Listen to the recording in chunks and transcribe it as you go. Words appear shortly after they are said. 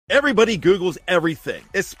Everybody Googles everything,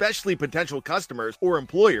 especially potential customers or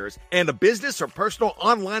employers, and a business or personal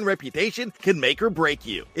online reputation can make or break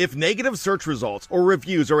you. If negative search results or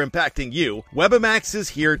reviews are impacting you, Webamax is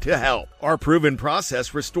here to help. Our proven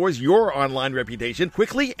process restores your online reputation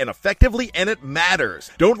quickly and effectively, and it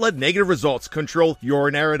matters. Don't let negative results control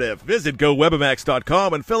your narrative. Visit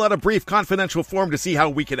GoWebamax.com and fill out a brief confidential form to see how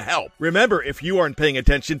we can help. Remember, if you aren't paying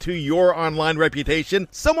attention to your online reputation,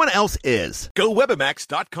 someone else is.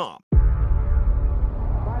 GoWebamax.com.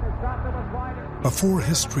 Before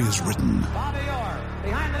history is written,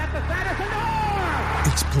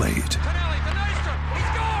 it's played.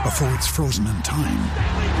 Before it's frozen in time,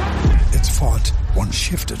 it's fought one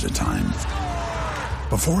shift at a time.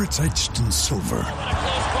 Before it's etched in silver,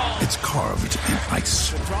 it's carved in ice.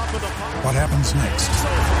 What happens next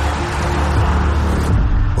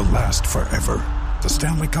will last forever. The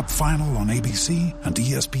Stanley Cup Final on ABC and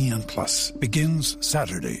ESPN Plus begins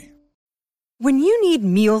Saturday. When you need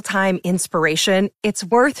mealtime inspiration, it's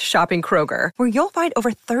worth shopping Kroger, where you'll find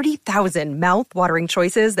over 30,000 mouth-watering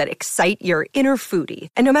choices that excite your inner foodie.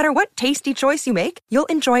 And no matter what tasty choice you make, you'll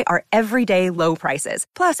enjoy our everyday low prices,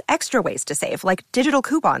 plus extra ways to save, like digital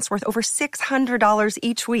coupons worth over $600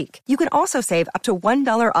 each week. You can also save up to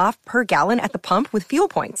 $1 off per gallon at the pump with fuel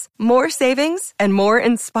points. More savings and more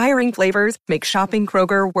inspiring flavors make shopping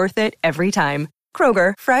Kroger worth it every time.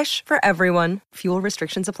 Kroger, fresh for everyone. Fuel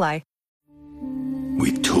restrictions apply.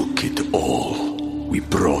 We took it all. We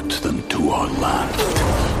brought them to our land.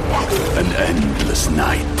 An endless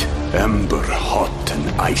night, ember hot and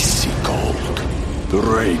icy cold. The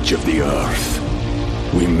rage of the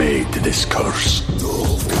earth. We made this curse.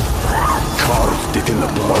 Carved it in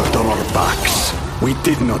the blood on our backs. We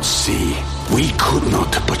did not see. We could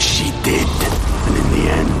not, but she did. And in the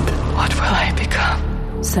end... What will I become?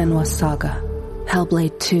 Senua's Saga.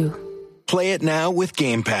 Hellblade 2. Play it now with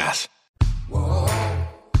Game Pass.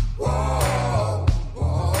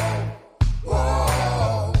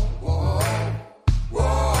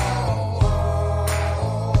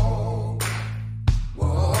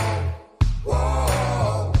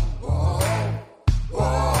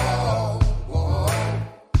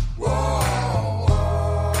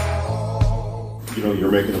 You know,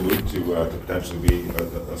 you're making a move to potentially be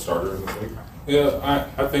a starter in this league? Yeah,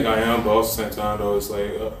 I think I am, but also at the same time, though, it's like,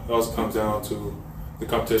 it also comes down to the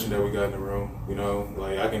competition that we got in the room. You know,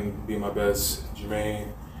 like, I can be my best, Jermaine,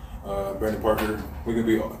 Brandon Parker, we can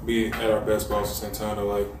be at our best, but also at the same time, though,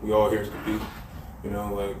 like, we all here to compete. You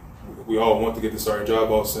know, like, we all want to get the starting job,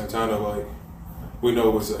 but also at the same time, though, like, we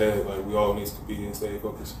know what's ahead. Like, we all need to compete and stay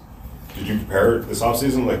focused. Did you prepare this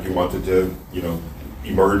offseason like you wanted to, you know,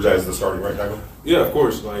 emerge as the starting right tackle? Yeah, of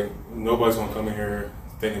course. Like, nobody's going to come in here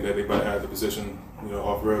thinking that they might have the position, you know,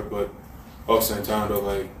 off rip, but at the same time, though,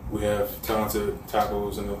 like, we have talented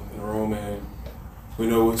tackles in the room, and we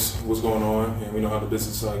know what's going on, and we know how the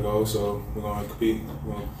business side goes, so we're going to compete.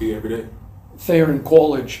 We're going to compete every day. Thayer, in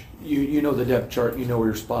college, you know the depth chart, you know where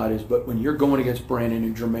your spot is, but when you're going against Brandon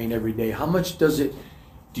and Jermaine every day, how much do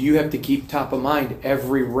you have to keep top of mind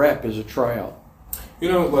every rep as a tryout?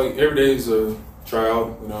 You know, like, every day is a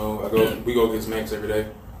tryout. You know, we go against Max every day,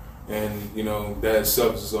 and you know that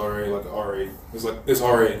itself is already like an R8. It's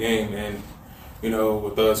already a game, and you know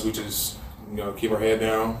with us we just keep our head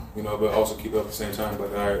down, but also keep it up at the same time.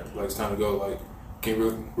 Like, all right, like, it's time to go. Like, can't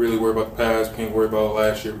really worry about the past. Can't worry about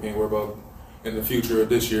last year. Can't worry about in the future of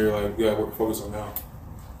this year. Like, we gotta focus on now.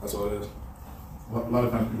 That's all it is. A lot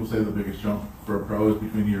of times people say the biggest jump for a pro is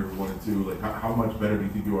between year 1 and 2. Like, how much better do you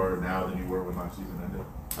think you are now than you were when last season ended?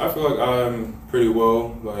 I feel like I'm pretty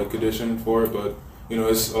well conditioned for it, but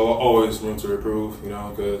it's always room to improve.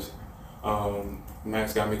 Because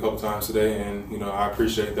Max got me a couple times today, and I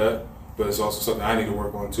appreciate that. But it's also something I need to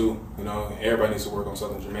work on too. Everybody needs to work on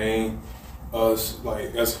something. Jermaine, us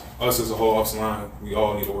as a whole offensive line, we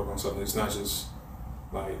all need to work on something. It's not just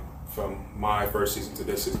like from my first season to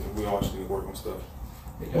this season. We all should need to work on stuff.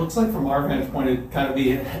 It looks like from our vantage point, it kind of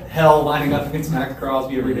be hell lining up against Max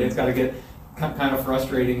Crosby every day. It's got to get kind of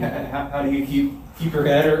frustrating. How do you keep your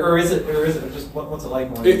head, or is it just what's it like?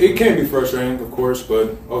 It can be frustrating, of course, but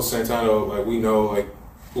at the same time, though, like, we know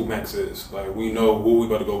who Max is. Like, we know who we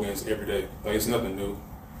about to go against every day. Like, it's nothing new.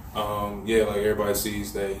 Like, everybody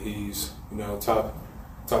sees that he's top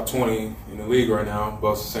 20 in the league right now,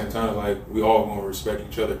 but at the same time, like, we all going to respect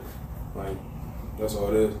each other. Like, that's all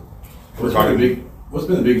it is. What's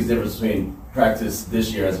been the biggest difference between practice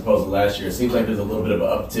this year as opposed to last year? It seems like there's a little bit of an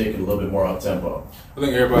uptick and a little bit more up-tempo. I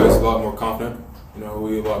think everybody's a lot more confident.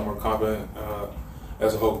 We're a lot more confident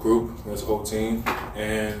as a whole group, as a whole team,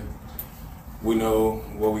 and we know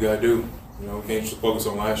what we got to do. We can't just focus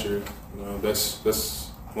on last year.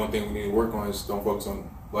 That's one thing we need to work on is don't focus on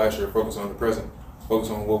last year, focus on the present, focus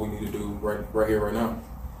on what we need to do right here, right now.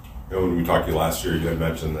 You know, when we talked to you last year, you had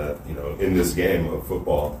mentioned that, you know, in this game of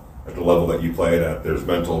football, at the level that you played at, there's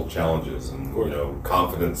mental challenges and, you know,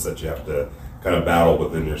 confidence that you have to kind of battle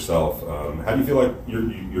within yourself. How do you feel like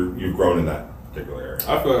you've grown in that particular area?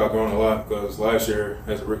 I feel like I've grown a lot because last year,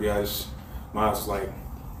 as a rookie, my eyes was like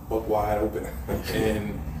buck wide open.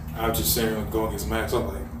 And I was just sitting going against Max. I'm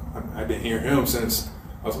like, I didn't hear him since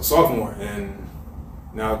I was a sophomore. And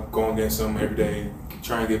now going against him every day,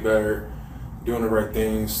 trying to get better, doing the right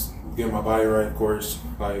things, getting my body right, of course.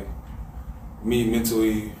 Like, me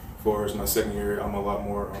mentally, for my second year, I'm a lot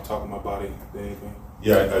more on top of my body than anything.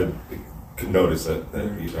 Yeah, I could notice that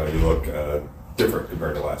you look different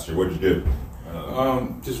compared to last year. What did you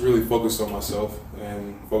do? Just really focus on myself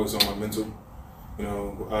and focus on my mental. You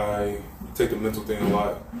know, I take the mental thing a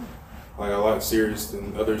lot serious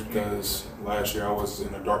than others because last year I was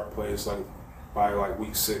in a dark place by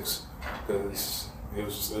week 6 because it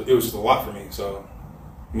was just a lot for me. So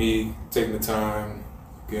me taking the time,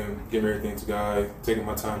 giving everything to God, taking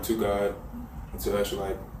my time to God, and to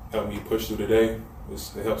actually help me push through the day,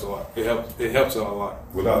 it helps a lot. It helps out a lot.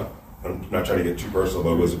 I'm not trying to get too personal,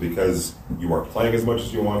 but was it because you weren't playing as much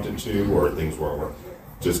as you wanted to, or things weren't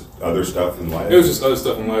just other stuff in life? It was just other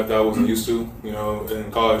stuff in life that I wasn't used to. You know, in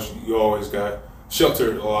college, you always got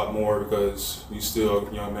sheltered a lot more because you're still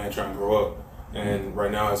a young man trying to grow up. And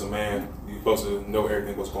right now, as a man, you're supposed to know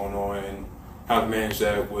everything what's going on and how to manage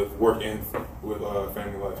that with work and with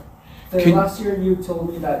family life. Last year, you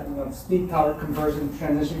told me that speed power conversion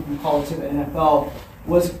transition from college to the NFL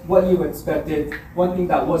was what you expected. One thing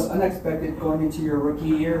that was unexpected going into your rookie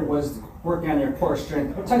year was working on your core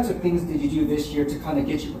strength. What types of things did you do this year to kind of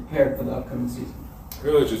get you prepared for the upcoming season?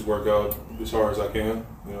 Really just work out as hard as I can.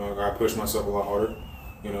 You know, I push myself a lot harder,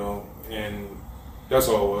 you know, and that's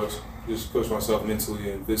all it was. Just push myself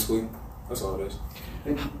mentally and physically. That's all it is.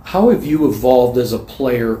 How have you evolved as a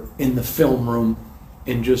player in the film room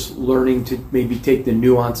and just learning to maybe take the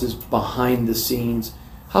nuances behind the scenes?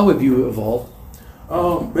 How have you evolved?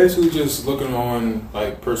 Basically just looking on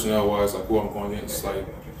personnel-wise, who I'm going against.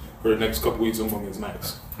 For the next couple weeks, I'm going against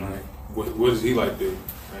Max. What does he like to do?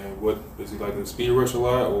 And what does he like to speed rush a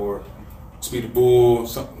lot or speed the bull?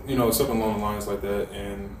 Something along the lines like that,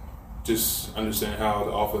 and just understand how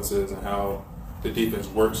the offense is and how the defense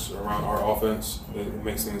works around our offense. It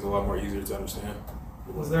makes things a lot more easier to understand.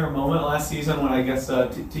 Was there a moment last season when I guess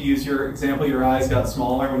to use your example, your eyes got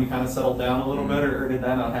smaller when you kind of settled down a little bit, or did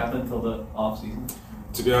that not happen until the off season?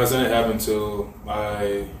 To be honest, that didn't happen until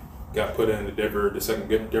I got put into Denver, the second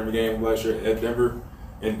Denver game last year at Denver,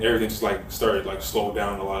 and everything just started slowed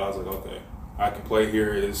down a lot. I was like, okay, I can play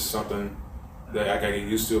here is something that I gotta get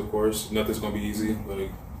used to. Of course, nothing's gonna be easy.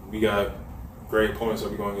 We got great opponents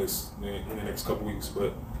that we're going against in the next couple weeks,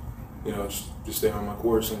 but just stay on my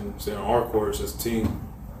course and stay on our course as a team.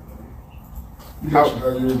 You guys,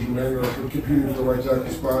 you and Jermaine are competing for the right tackle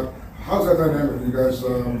spot. How's that dynamic? You guys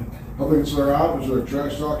helping each other out? Was there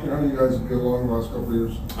trash talking? How do you guys get along the last couple of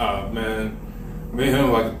years? Man, me and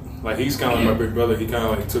him, he's kind of like my big brother. He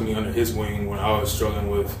kind of took me under his wing when I was struggling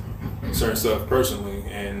with certain stuff personally.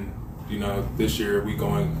 And this year we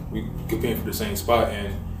competing for the same spot,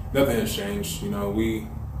 and nothing has changed. We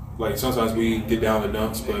sometimes we get down the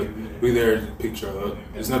dumps, but we there to pick each other up.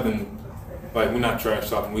 It's nothing. We're not trash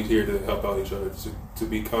talking. We're here to help out each other to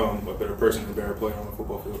become a better person, a better player on the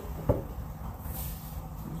football field.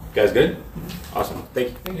 Guys, good? Awesome. Thank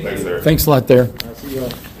you. Thanks, Thayer. Thanks a lot, Thayer.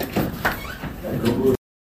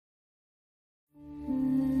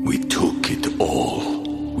 We took it all.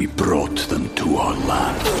 We brought them to our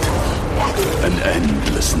land. An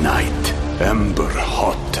endless night, ember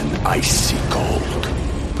hot and icy cold.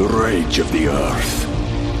 The rage of the earth.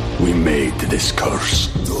 We made this curse.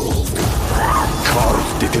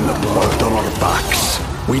 Carved it in the blood on our backs.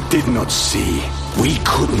 We did not see. We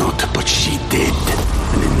could not, but she did.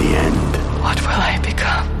 And in the end, what will I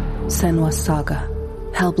become? Senwa Saga.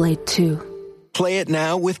 Hellblade 2. Play it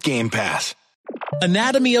now with Game Pass.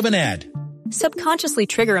 Anatomy of an ad. Subconsciously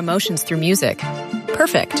trigger emotions through music.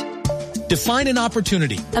 Perfect. Define an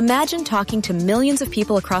opportunity. Imagine talking to millions of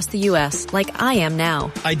people across the U.S. like I am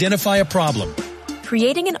now. Identify a problem.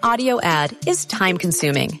 Creating an audio ad is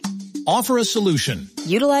time-consuming. Offer a solution.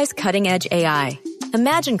 Utilize cutting-edge AI.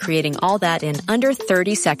 Imagine creating all that in under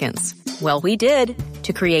 30 seconds. Well, we did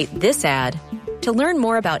to create this ad. To learn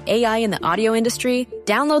more about AI in the audio industry,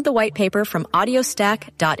 download the white paper from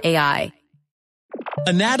audiostack.ai.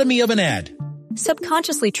 Anatomy of an ad.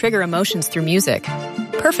 Subconsciously trigger emotions through music.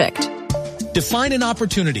 Perfect. Define an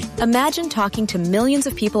opportunity. Imagine talking to millions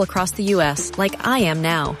of people across the U.S. like I am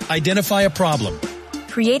now. Identify a problem.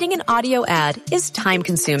 Creating an audio ad is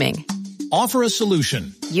time-consuming. Offer a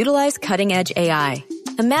solution. Utilize cutting-edge AI.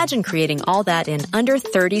 Imagine creating all that in under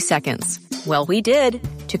 30 seconds. Well, we did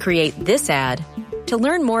to create this ad. To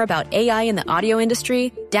learn more about AI in the audio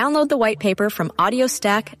industry, download the white paper from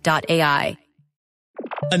audiostack.ai.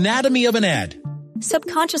 Anatomy of an ad.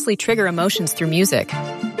 Subconsciously trigger emotions through music.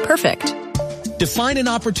 Perfect. Define an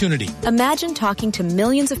opportunity. Imagine talking to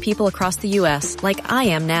millions of people across the U.S. like I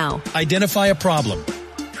am now. Identify a problem.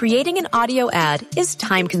 Creating an audio ad is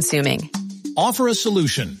time-consuming. Offer a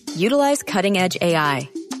solution. Utilize cutting-edge AI.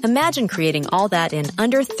 Imagine creating all that in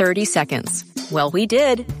under 30 seconds. Well, we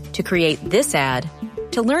did to create this ad.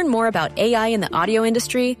 To learn more about AI in the audio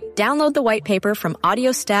industry, download the white paper from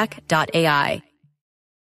audiostack.ai.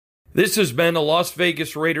 This has been a Las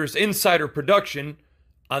Vegas Raiders Insider production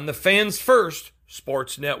on the Fans First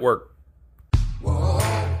Sports Network.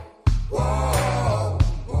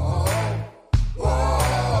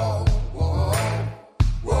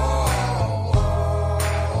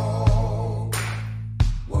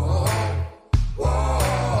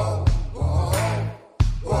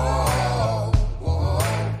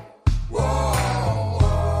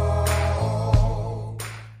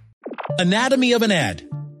 Anatomy of an ad.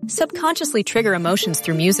 Subconsciously trigger emotions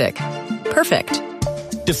through music. Perfect.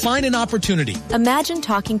 Define an opportunity. Imagine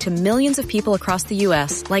talking to millions of people across the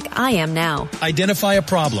U.S. like I am now. Identify a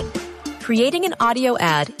problem. Creating an audio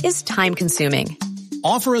ad is time-consuming.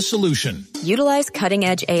 Offer a solution. Utilize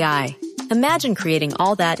cutting-edge AI. Imagine creating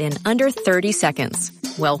all that in under 30 seconds.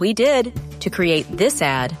 Well, we did to create this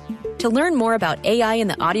ad. To learn more about AI in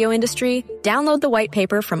the audio industry, download the white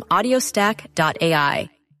paper from audiostack.ai.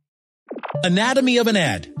 Anatomy of an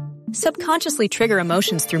ad. Subconsciously trigger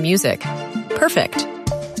emotions through music. Perfect.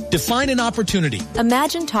 Define an opportunity.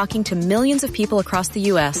 Imagine talking to millions of people across the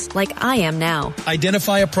U.S. like I am now.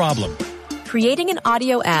 Identify a problem. Creating an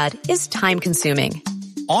audio ad is time-consuming.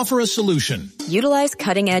 Offer a solution. Utilize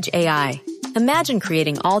cutting-edge AI. Imagine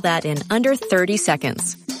creating all that in under 30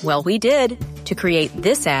 seconds. Well, we did to create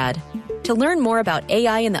this ad. To learn more about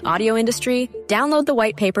AI in the audio industry, download the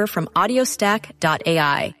white paper from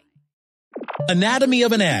audiostack.ai. Anatomy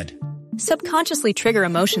of an ad. Subconsciously trigger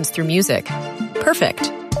emotions through music.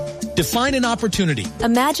 Perfect. Define an opportunity.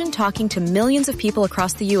 Imagine talking to millions of people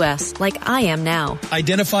across the U.S. like I am now.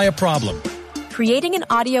 Identify a problem. Creating an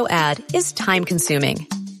audio ad is time-consuming.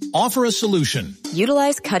 Offer a solution.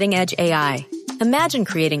 Utilize cutting-edge AI. Imagine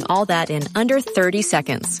creating all that in under 30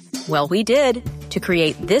 seconds. Well, we did to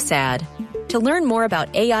create this ad. To learn more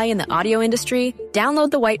about AI in the audio industry,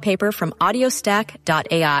 download the white paper from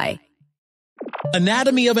audiostack.ai.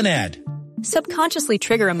 Anatomy of an ad. Subconsciously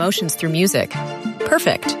trigger emotions through music.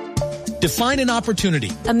 Perfect. Define an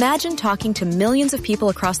opportunity. Imagine talking to millions of people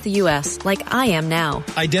across the U.S. like I am now.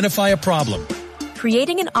 Identify a problem.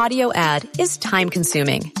 Creating an audio ad is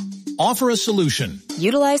time-consuming. Offer a solution.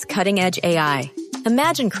 Utilize cutting-edge AI.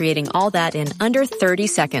 Imagine creating all that in under 30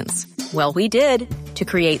 seconds. Well, we did to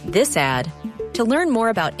create this ad. To learn more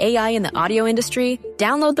about AI in the audio industry,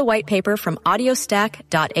 download the white paper from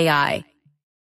audiostack.ai.